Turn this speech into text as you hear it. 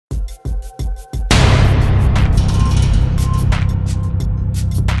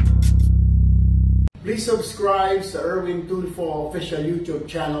Please subscribe sa Erwin Tulfo official YouTube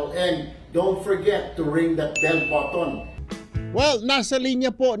channel and don't forget to ring that bell button. Well, nasa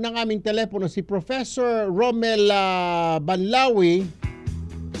linya po ng aming telepono si Professor Romel Banlawi,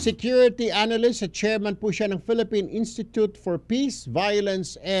 Security Analyst at Chairman po siya ng Philippine Institute for Peace,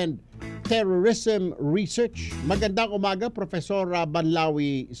 Violence and Terrorism Research. Magandang umaga, Professor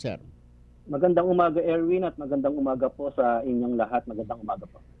Banlawi, sir. Magandang umaga, Erwin, at magandang umaga po sa inyong lahat. Magandang umaga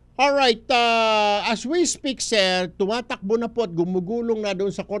po. Alright, as we speak, sir, tumatakbo na po at gumugulong na doon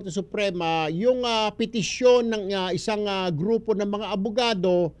sa Korte Suprema yung petisyon ng isang grupo ng mga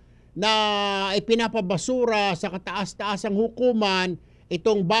abogado na ipinapabasura sa kataas-taasang hukuman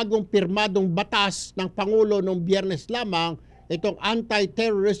itong bagong pirmadong batas ng Pangulo noong Biyernes lamang, itong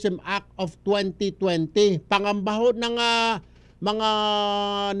Anti-Terrorism Act of 2020. Pangambaho ng mga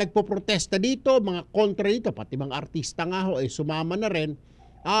nagpoprotesta dito, mga kontra dito, pati mga artista nga ho, sumama na rin,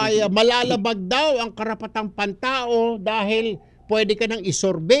 ay malalabag daw ang karapatang pantao dahil pwede ka nang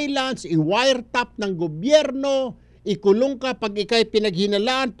i-surveillance, i-wiretap ng gobyerno, ikulong ka pag ikay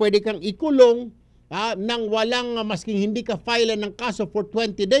pinaghinalaan, pwede kang ikulong nang walang masking hindi ka file ng kaso for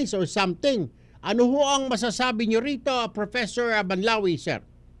 20 days or something. Ano ho ang masasabi nyo rito, Professor Banlawi, sir?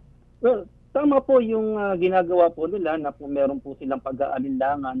 Well, tama po yung ginagawa po nila na kung meron po silang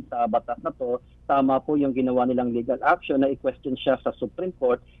pag-aalinlangan sa batas na to. Tama po yung ginawa nilang legal action na i-question siya sa Supreme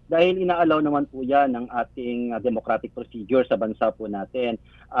Court dahil inaalaw naman po yan ng ating democratic procedure sa bansa po natin.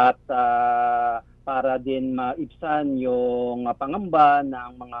 At para din maibsan yung pangamba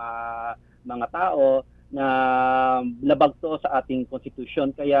ng mga tao na labag to sa ating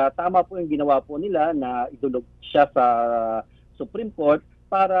konstitusyon. Kaya tama po yung ginawa po nila na idulog siya sa Supreme Court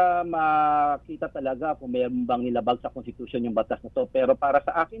para makita talaga kung mayroon bang nilabag sa konstitusyon yung batas na to. Pero para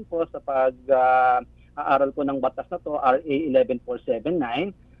sa akin po, sa pag-aaral ko ng batas na to, RA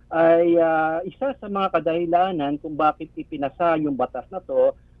 11479, ay isa sa mga kadahilanan kung bakit ipinasa yung batas na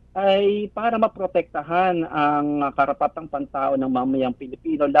to ay para maprotektahan ang karapatang pantao ng mamayang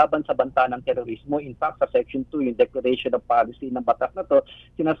Pilipino laban sa banta ng terorismo. In fact, sa Section 2, yung Declaration of Policy ng batas na to,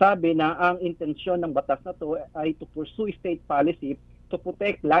 sinasabi na ang intensyon ng batas na to ay to pursue state policy to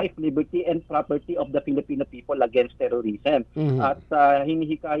protect life, liberty, and property of the Filipino people against terrorism. Mm-hmm. At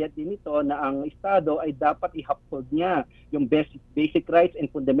hinihikayat din ito na ang Estado ay dapat i-uphold niya yung basic rights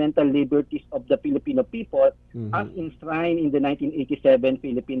and fundamental liberties of the Filipino people as enshrined in the 1987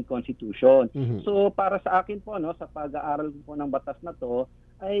 Philippine Constitution. So para sa akin po, sa pag-aaral po ng batas na to,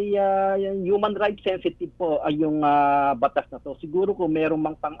 ay human rights sensitive po ay yung batas na to. Siguro kung merong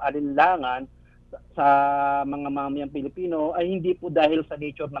mang pang-alinlangan sa mga mamayang Pilipino ay hindi po dahil sa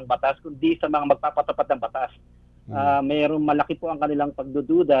nature ng batas kundi sa mga magpapatupad ng batas. Mayroong malaki po ang kanilang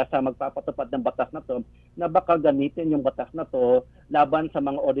pagdududa sa magpapatupad ng batas na to na baka gamitin yung batas na to laban sa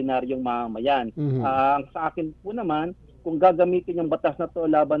mga ordinaryong mamamayan. Sa akin po naman, kung gagamitin yung batas na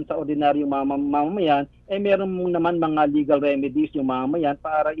to laban sa ordinaryong mamamayan, meron naman mga legal remedies yung mamamayan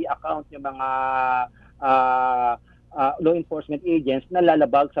para i-account yung mga law enforcement agents na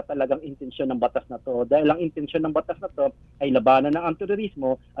lalabag sa talagang intensyon ng batas na to. Dahil ang intensyon ng batas na to ay labanan ng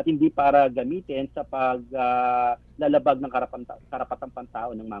antiterorismo at hindi para gamitin sa paglalabag ng karapatang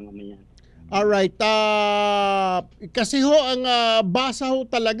pantao ng mamamayan. Alright. Kasi ho, ang basa ho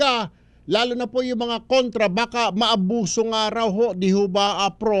talaga, lalo na po yung mga kontra, baka maabuso nga raw ho, di ho ba,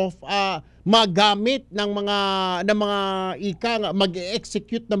 Prof, magamit ng mga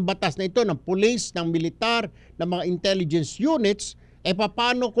mag-execute ng batas na ito ng police, ng militar, ng mga intelligence units.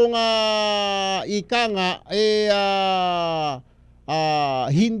 Paano kung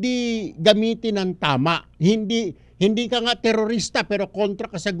hindi gamitin ng tama, hindi ka nga terorista pero kontra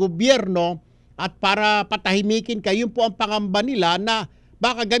ka sa gobyerno at para patahimikin ka, yun po ang pangamba nila na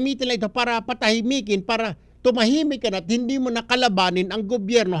baka gamitin lang ito para patahimikin, para tumahimik ka na at hindi mo nakalabanin ang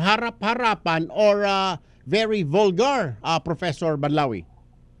gobyerno harap-harapan or very vulgar, Professor Banlawi.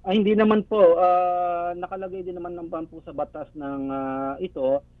 Hindi naman po. Nakalagay din naman po sa batas ng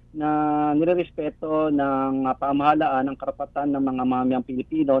ito na nirerespeto ng pamahalaan ang karapatan ng mga mamayang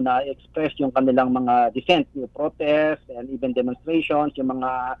Pilipino na express yung kanilang mga dissent, yung protest and even demonstrations, yung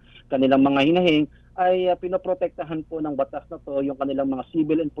mga kanilang mga hinahing ay pinoprotektahan po ng batas na to yung kanilang mga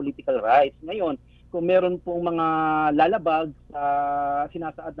civil and political rights. Ngayon, kung meron pong mga lalabag sa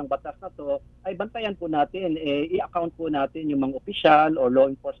sinasaad ng batas na to, ay bantayan po natin, i-account po natin yung mga opisyal or law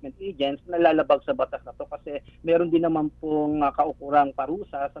enforcement agents na lalabag sa batas na to kasi meron din naman pong kaukurang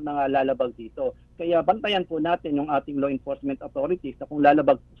parusa sa mga lalabag dito. Kaya bantayan po natin yung ating law enforcement authorities na kung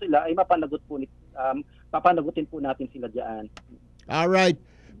lalabag po sila ay papanagutin po natin sila diyan. Alright.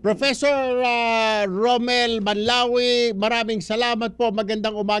 Professor Romel Banlawi, maraming salamat po.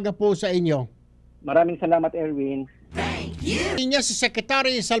 Magandang umaga po sa inyo. Maraming salamat, Erwin. Niya si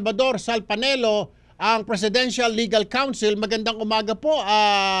Secretary Salvador Panelo, ang Presidential Legal Counsel. Magandang umaga po,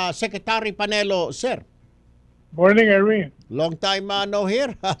 Secretary Panelo, sir. Morning, Erwin. Long time no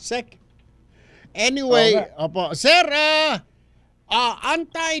here, Sec. Anyway, opo, sir,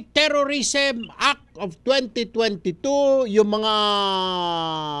 Anti-Terrorism Act of 2022, yung mga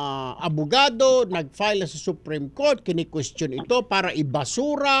abogado nag-file sa Supreme Court, kini-question ito para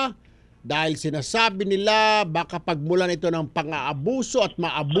ibasura dahil sinasabi nila baka pagmulan ito ng pang-aabuso at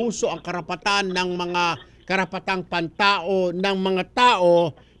maabuso ang karapatan ng mga karapatang pantao ng mga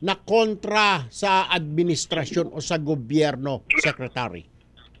tao na kontra sa administrasyon o sa gobyerno, Secretary.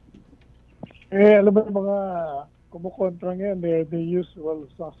 Alam mo mga kumukontra ngayon, they're the usual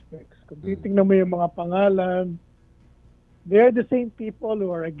suspects. Kung titingnan mo yung mga pangalan, they're the same people who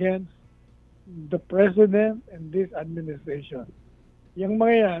are against the president and this administration. Yung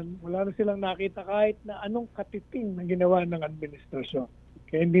mga yan, wala na silang nakita kahit na anong katiting na ginawa ng administrasyon.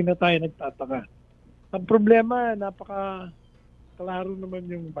 Kaya hindi na tayo nagtataka. Ang problema, napaka-klaro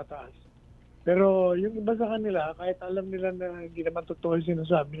naman yung batas. Pero yung iba sa kanila, kahit alam nila na hindi naman totoo yung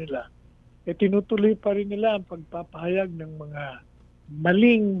sinasabi nila, tinutuloy pa rin nila ang pagpapahayag ng mga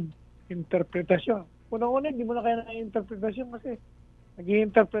maling interpretasyon. Una-una, hindi mo na kaya na-interpretasyon kasi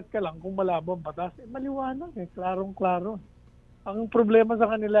nag-i-interpret ka lang kung malabo ang batas. Maliwanag, klarong-klaro. Ang problema sa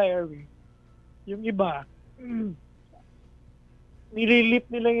kanila, Erwin, yung iba, nililip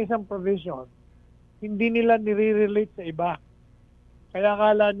nila yung isang provision, hindi nila nire-relate sa iba. Kaya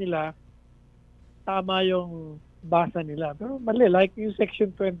akala nila, tama yung basa nila. Pero mali, like yung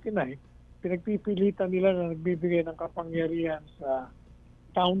Section 29, pinagpipilitan nila na nagbibigay ng kapangyarihan sa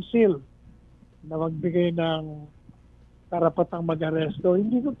council na magbigay ng karapatang mag-aresto.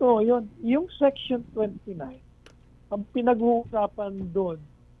 Hindi totoo yun. Yung Section 29, ang pinag-uusapan doon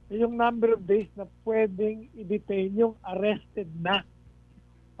ay yung number of days na pwedeng i-detain yung arrested na.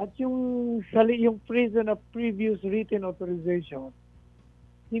 At yung prison of previous written authorization,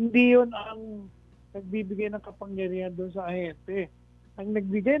 hindi yun ang nagbibigay ng kapangyarihan doon sa ahente. Ang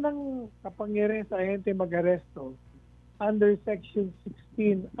nagbigay ng kapangyarihan sa ahente mag-aresto under Section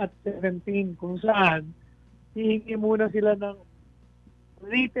 16 at 17 kung saan hihingi muna sila ng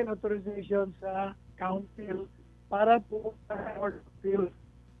written authorization sa council para po sa court of appeal.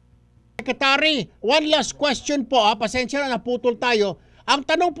 Secretary, one last question po. Pasensya na, naputol tayo. Ang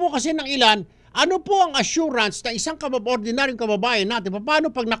tanong po kasi ng ilan, ano po ang assurance na isang ordinaryong kababayan natin,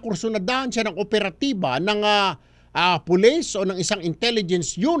 paano pag nakursunadahan siya ng operatiba ng police o ng isang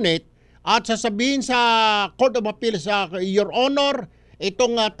intelligence unit at sasabihin sa Court of Appeal, sa Your Honor,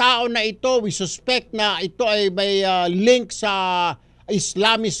 itong tao na ito, we suspect na ito ay may link sa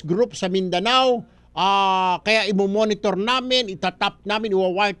Islamist group sa Mindanao, kaya imo-monitor namin, itatap namin,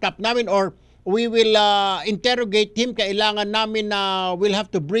 iwa-wiretap namin, or we will interrogate him, kailangan namin na we'll have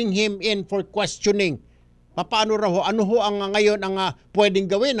to bring him in for questioning. Paano raw ho? Ano ho ang ngayon ang pwedeng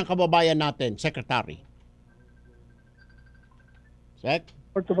gawin ng kababayan natin, Secretary? Sec?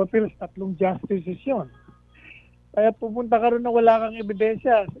 Court of Appeals, 3 justices yun. Kaya pupunta ka rin na wala kang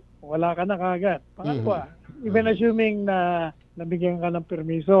ebidensya, wala ka na kagad. Pangalawa, even assuming na nabigyan ka ng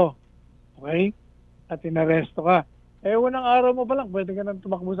permiso, okay? At inaresto ka. Unang araw mo pa lang, pwede ka nang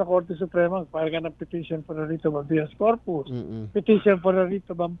tumakbo sa Korte Suprema, file ka ng petition for the writ of habeas corpus, petition for the writ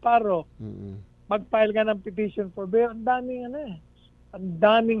of amparo, mag-file ka ng petition for bail. Ang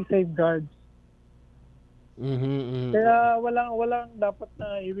daming safeguards. Kaya walang dapat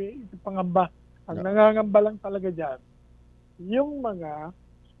na ipangamba. Ang nangangamba lang talaga dyan, yung mga,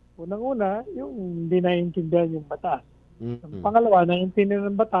 unang-una, yung hindi naiintindihan yung batas. Pangalawa, naiintindihan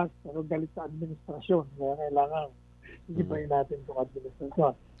ng batas, pero galit sa administrasyon. Kaya kailangan igibayin natin itong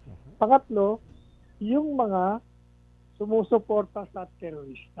administrasyon. Pangatlo, yung mga sumusuporta sa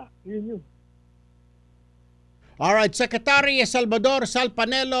terorista. Yun. Alright, Secretary Salvador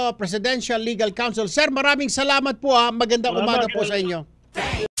Panelo, Presidential Legal Counsel. Sir, maraming salamat po. Magandang umaga po sa inyo.